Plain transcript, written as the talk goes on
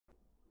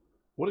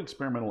What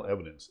experimental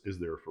evidence is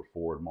there for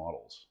forward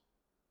models?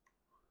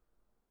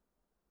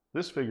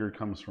 This figure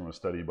comes from a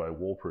study by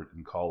Wolpert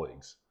and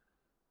colleagues.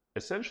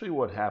 Essentially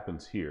what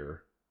happens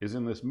here is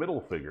in this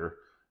middle figure,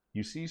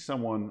 you see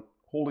someone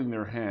holding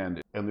their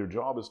hand and their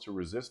job is to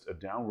resist a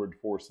downward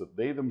force that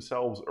they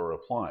themselves are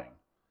applying.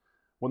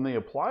 When they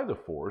apply the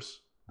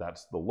force,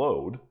 that's the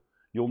load,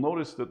 you'll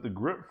notice that the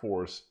grip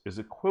force is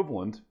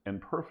equivalent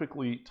and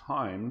perfectly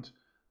timed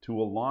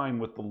to align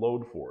with the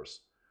load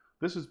force.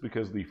 This is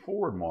because the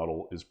forward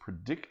model is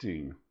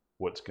predicting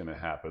what's going to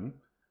happen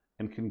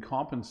and can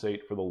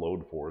compensate for the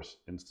load force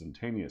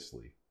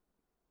instantaneously.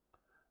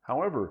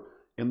 However,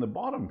 in the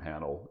bottom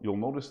panel, you'll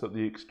notice that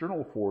the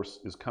external force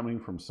is coming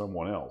from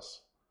someone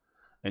else.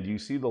 And you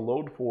see the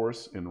load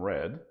force in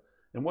red,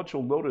 and what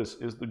you'll notice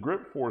is the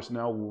grip force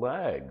now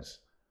lags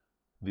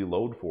the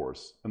load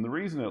force. And the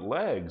reason it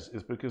lags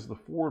is because the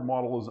forward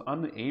model is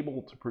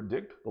unable to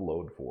predict the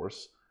load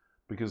force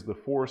because the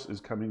force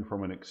is coming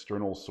from an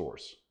external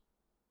source.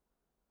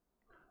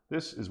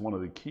 This is one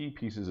of the key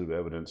pieces of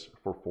evidence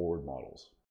for forward models.